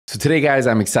So today, guys,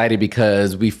 I'm excited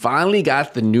because we finally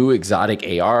got the new exotic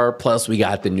AR, plus we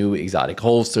got the new exotic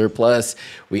holster, plus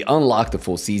we unlocked the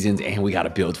full seasons, and we got a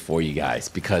build for you guys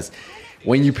because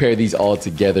when you pair these all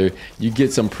together, you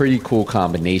get some pretty cool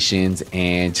combinations.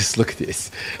 And just look at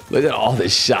this. Look at all the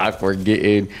shock we're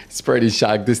getting. Spreading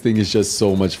shock. This thing is just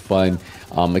so much fun,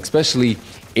 especially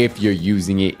if you're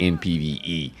using it in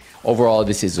PvE. Overall,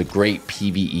 this is a great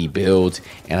PvE build,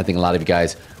 and I think a lot of you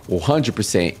guys will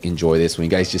 100% enjoy this when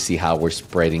you guys just see how we're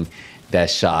spreading that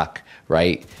shock,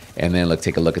 right? And then look,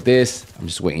 take a look at this. I'm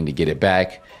just waiting to get it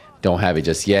back. Don't have it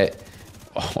just yet.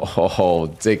 Oh,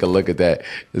 take a look at that.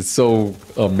 It's so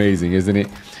amazing, isn't it?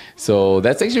 So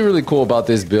that's actually really cool about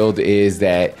this build is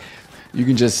that you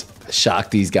can just shock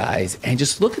these guys and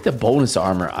just look at the bonus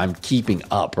armor I'm keeping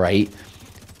up, right?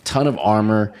 Ton of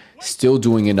armor, still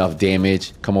doing enough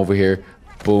damage. Come over here,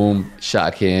 boom,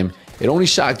 shock him. It only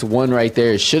shocked one right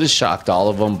there. It should have shocked all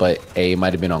of them, but it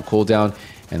might have been on cooldown.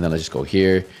 And then let's just go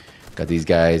here. Got these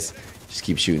guys, just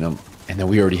keep shooting them. And then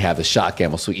we already have the shock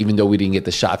ammo. So even though we didn't get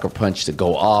the shocker punch to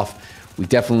go off, we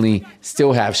definitely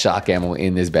still have shock ammo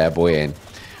in this bad boy, and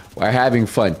we're having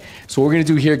fun. So what we're gonna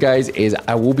do here, guys, is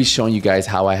I will be showing you guys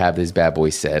how I have this bad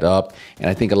boy set up. And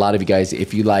I think a lot of you guys,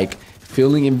 if you like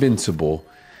feeling invincible,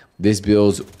 this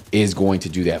build is going to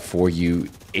do that for you.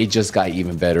 It just got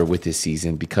even better with this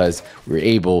season because we're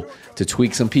able to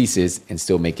tweak some pieces and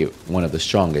still make it one of the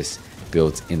strongest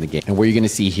builds in the game. And what you're gonna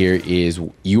see here is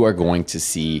you are going to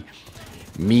see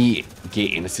me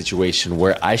get in a situation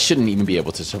where I shouldn't even be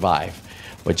able to survive.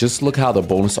 But just look how the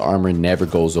bonus armor never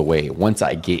goes away. Once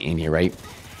I get in here, right?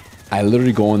 I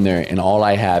literally go in there and all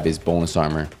I have is bonus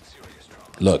armor.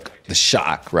 Look, the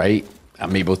shock, right?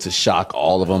 I'm able to shock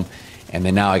all of them. And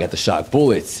then now I got the shock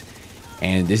bullets.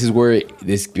 And this is where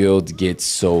this build gets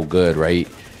so good, right?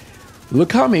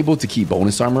 Look how I'm able to keep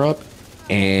bonus armor up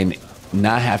and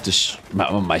not have to,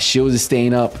 my shield is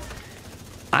staying up.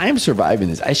 I am surviving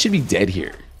this. I should be dead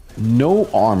here. No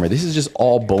armor. This is just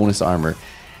all bonus armor.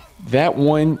 That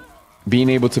one, being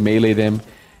able to melee them,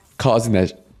 causing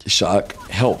that shock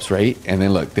helps, right? And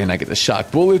then look, then I get the shock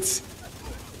bullets.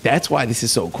 That's why this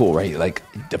is so cool, right? Like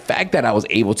the fact that I was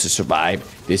able to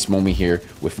survive this moment here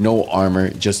with no armor,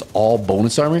 just all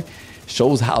bonus armor,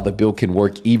 shows how the build can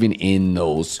work even in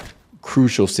those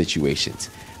crucial situations.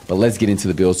 But let's get into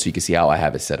the build so you can see how I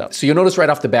have it set up. So you'll notice right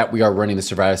off the bat, we are running the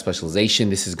survival specialization.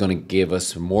 This is going to give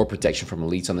us more protection from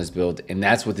elites on this build. And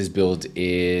that's what this build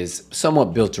is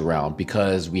somewhat built around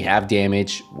because we have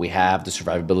damage, we have the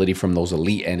survivability from those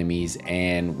elite enemies,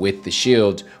 and with the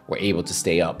shield, we're able to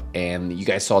stay up. And you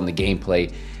guys saw in the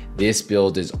gameplay, this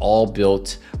build is all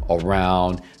built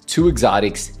around 2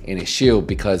 exotics and a shield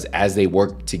because as they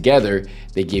work together,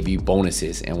 they give you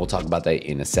bonuses, and we'll talk about that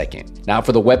in a second. Now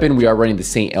for the weapon, we are running the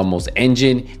St. Elmo's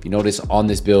engine. If you notice on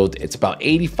this build, it's about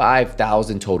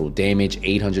 85,000 total damage,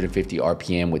 850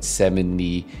 RPM with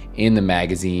 70 in the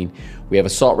magazine. We have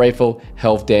assault rifle,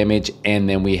 health damage, and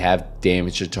then we have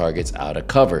damage to targets out of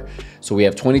cover. So we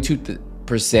have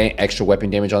 22% extra weapon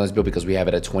damage on this build because we have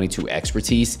it at 22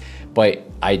 expertise. But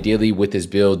ideally with this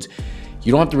build,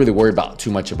 you don't have to really worry about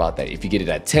too much about that. If you get it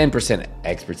at 10%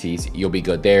 expertise, you'll be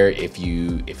good there. If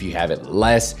you have it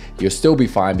less, you'll still be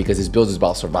fine because this build is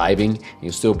about surviving.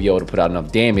 You'll still be able to put out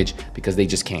enough damage because they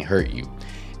just can't hurt you.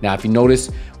 Now, if you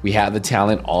notice, we have the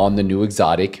talent on the new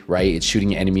exotic, right? It's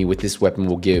shooting an enemy with this weapon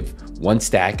will give 1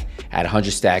 stack. At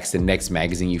 100 stacks, the next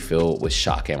magazine you fill with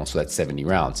shock ammo, so that's 70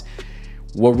 rounds.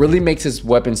 What really makes this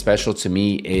weapon special to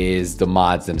me is the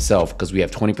mods themselves because we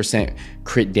have 20%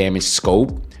 crit damage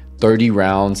scope, 30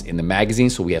 rounds in the magazine,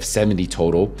 so we have 70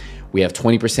 total. We have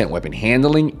 20% weapon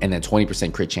handling and then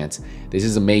 20% crit chance. This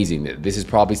is amazing. This is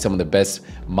probably some of the best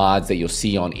mods that you'll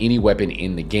see on any weapon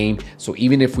in the game. So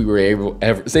even if we were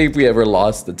if we ever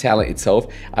lost the talent itself,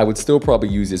 I would still probably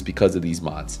use this because of these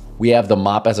mods. We have the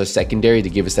mop as our secondary to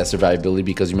give us that survivability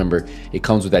because remember, it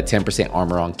comes with that 10%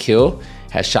 armor on kill,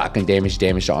 has shotgun damage,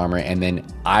 damage to armor, and then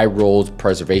I rolled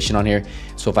preservation on here.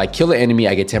 So if I kill an enemy,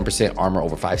 I get 10% armor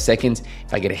over 5 seconds.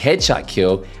 If I get a headshot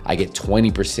kill, I get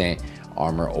 20%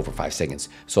 armor over 5 seconds.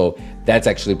 So that's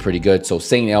actually pretty good. So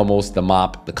St. Elmo's, the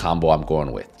mop, the combo I'm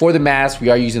going with. For the mask, we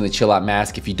are using the chill out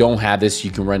mask. If you don't have this, you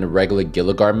can run a regular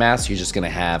Gilligard mask. You're just gonna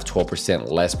have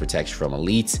 12% less protection from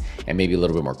elites and maybe a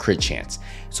little bit more crit chance.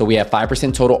 So we have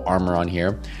 5% total armor on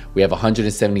here. We have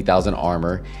 170,000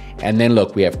 armor. And then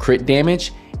look, we have crit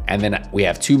damage, and then we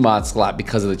have 2 mod slot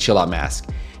because of the chill out mask.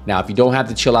 Now, if you don't have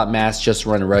the chill out mask, just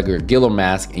run a regular Giller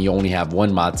mask and you only have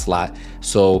one mod slot.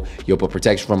 So you'll put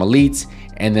protection from elites,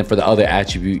 and then for the other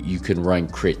attribute, you can run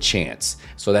crit chance.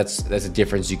 So that's a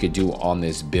difference you could do on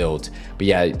this build. But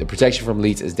yeah, the protection from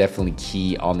elites is definitely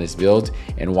key on this build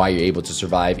and why you're able to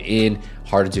survive in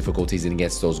harder difficulties and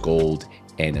against those gold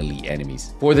and elite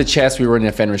enemies. For the chest, we run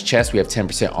a Fenrir's chest. We have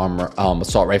 10% armor,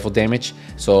 assault rifle damage.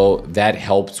 So that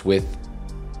helps with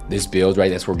this build, right?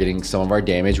 That's where we're getting some of our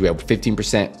damage. We have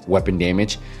 15% weapon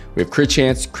damage. We have crit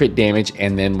chance, crit damage,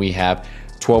 and then we have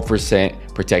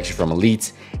 12% protection from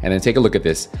elites. And then take a look at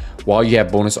this. While you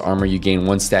have bonus armor, you gain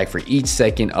 1 stack for each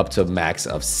second up to a max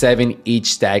of 7.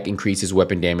 Each stack increases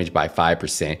weapon damage by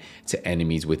 5% to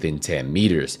enemies within 10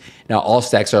 meters. Now, all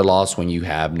stacks are lost when you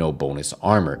have no bonus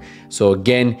armor. So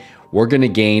again, we're gonna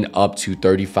gain up to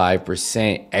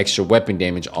 35% extra weapon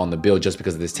damage on the build just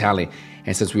because of this talent.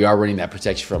 And since we are running that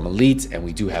protection from elites and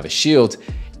we do have a shield,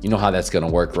 you know how that's gonna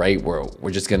work, right?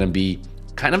 We're just gonna be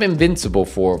kind of invincible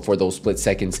for those split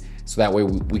seconds. So that way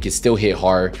we can still hit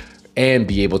hard and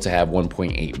be able to have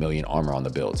 1.8 million armor on the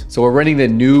build. So we're running the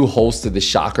new holster, the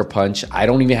Shocker Punch. I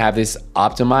don't even have this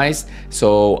optimized,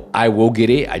 so I will get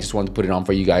it. I just wanted to put it on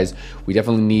for you guys. We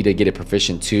definitely need to get it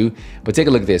proficient too. But take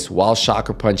a look at this. While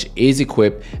Shocker Punch is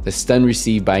equipped, the stun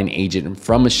received by an agent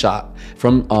from shock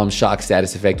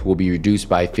status effect will be reduced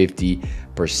by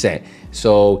 50%.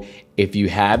 So if you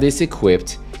have this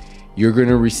equipped, you're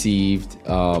gonna receive,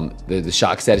 the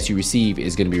shock status you receive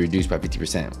is gonna be reduced by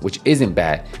 50%, which isn't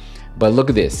bad. But look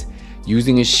at this,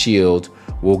 using a shield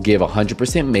will give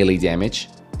 100% melee damage.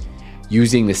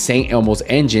 Using the St. Elmo's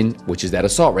engine, which is that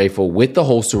assault rifle, with the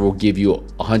holster will give you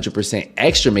 100%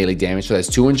 extra melee damage, so that's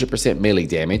 200% melee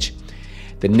damage.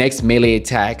 The next melee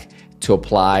attack to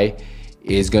apply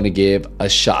is gonna give a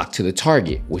shock to the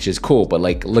target, which is cool. But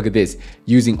like, look at this,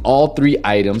 using all 3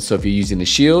 items, so if you're using the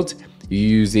shield, you're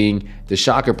using the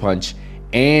Shocker Punch,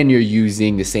 and you're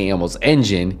using the St. Elmo's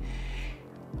engine,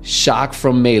 shock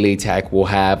from melee attack will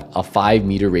have a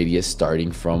 5-meter radius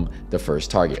starting from the first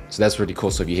target. So that's pretty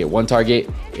cool. So if you hit one target,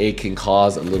 it can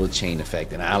cause a little chain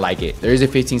effect, and I like it. There is a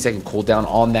 15-second cooldown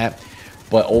on that,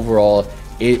 but overall,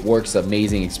 it works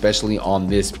amazing, especially on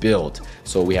this build.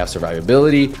 So we have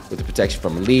survivability with the protection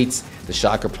from elites. The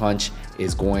Shocker Punch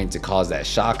is going to cause that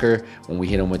shocker when we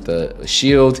hit them with the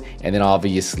shield, and then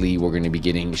obviously we're going to be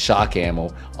getting shock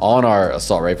ammo on our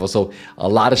assault rifle. So a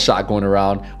lot of shot going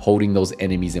around, holding those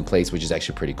enemies in place, which is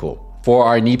actually pretty cool. For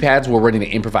our knee pads, we're running the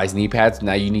improvised knee pads.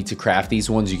 Now you need to craft these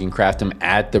ones. You can craft them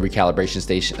at the recalibration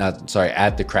station,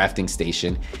 at the crafting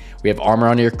station. We have armor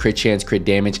on here, crit chance, crit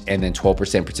damage, and then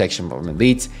 12% protection from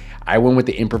elites. I went with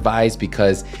the improvised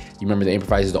because you remember the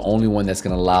improvised is the only one that's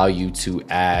going to allow you to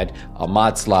add a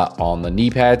mod slot on the knee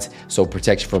pads. So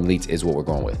protection from elites is what we're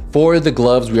going with. For the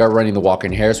gloves, we are running the Walker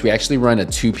and Harris. We actually run a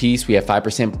 2-piece. We have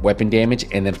 5% weapon damage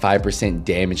and then 5%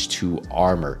 damage to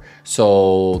armor.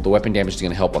 So the weapon damage is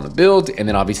going to help on the build, and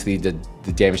then obviously the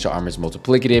damage to armor is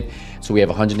multiplicative. So we have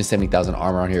 170,000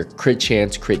 armor on here, crit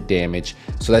chance, crit damage.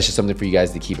 So that's just something for you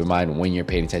guys to keep in mind when you're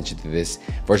paying attention to this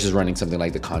versus running something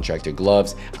like the contractor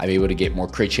gloves. I'm able to get more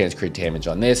crit chance, crit damage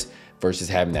on this versus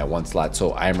having that one slot.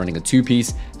 So I'm running a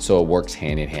 2-piece, so it works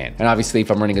hand in hand. And obviously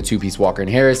if I'm running a 2-piece Walker and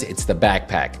Harris, it's the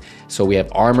backpack. So we have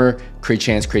armor, crit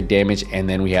chance, crit damage, and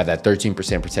then we have that 13%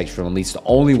 protection from elites, the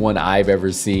only one I've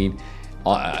ever seen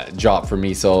drop for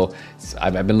me. So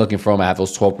I've been looking for them. I have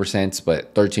those 12%,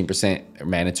 but 13%,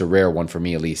 man, it's a rare one for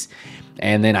me at least.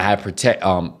 And then I have perfect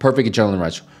adrenaline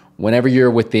rush. Whenever you're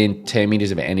within 10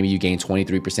 meters of an enemy, you gain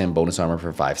 23% bonus armor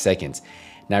for 5 seconds.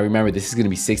 Now remember, this is going to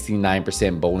be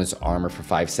 69% bonus armor for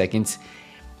 5 seconds.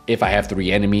 If I have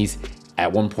 3 enemies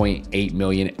at 1.8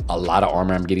 million, a lot of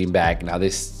armor I'm getting back. Now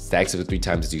this stacks up to 3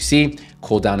 times as you see.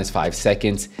 Cooldown is 5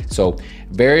 seconds. So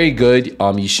very good.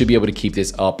 You should be able to keep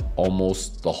this up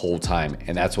almost the whole time.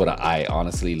 And that's what I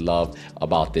honestly love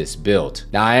about this build.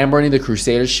 Now I am running the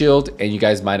Crusader shield, and you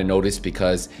guys might have noticed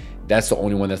because that's the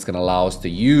only one that's going to allow us to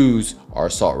use our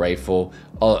assault rifle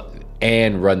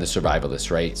and run the survivalist,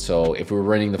 right? So if we were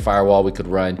running the firewall, we could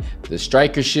run the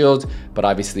striker shield, but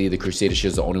obviously the Crusader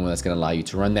shield is the only one that's going to allow you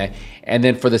to run that. And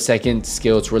then for the second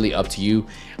skill, it's really up to you.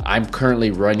 I'm currently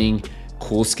running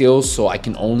cool skills, so I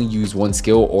can only use one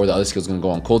skill, or the other skill is going to go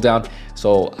on cooldown.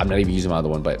 So I'm not even using my other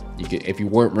one, but you could, if you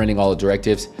weren't running all the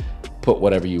directives, put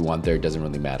whatever you want there. It doesn't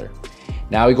really matter.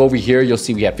 Now we go over here, you'll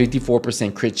see we have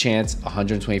 54% crit chance,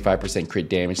 125% crit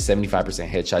damage, 75%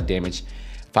 headshot damage,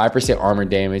 5% armor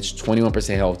damage,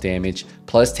 21% health damage,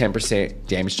 plus 10%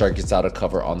 damage targets out of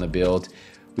cover on the build.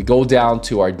 We go down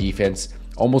to our defense.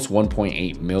 almost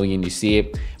 1.8 million. You see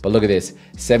it, but look at this,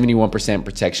 71%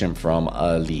 protection from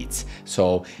elites.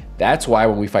 So that's why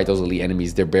when we fight those elite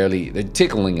enemies, they're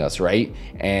tickling us, right?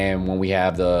 And when we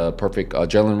have the perfect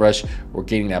adrenaline rush, we're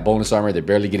getting that bonus armor. They're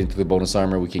barely getting through the bonus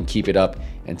armor. We can keep it up.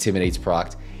 Intimidates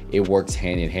procced. It works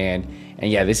hand in hand.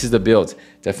 And yeah, this is the build.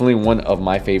 Definitely one of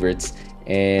my favorites,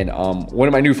 and one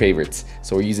of my new favorites.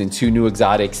 So we're using 2 new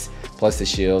exotics plus the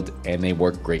shield, and they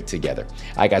work great together.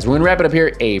 All right, guys, we're gonna wrap it up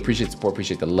here. Hey, appreciate the support,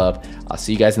 appreciate the love. I'll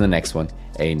see you guys in the next one.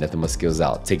 Hey, nothing but skills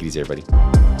out. Take it easy,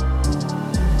 everybody.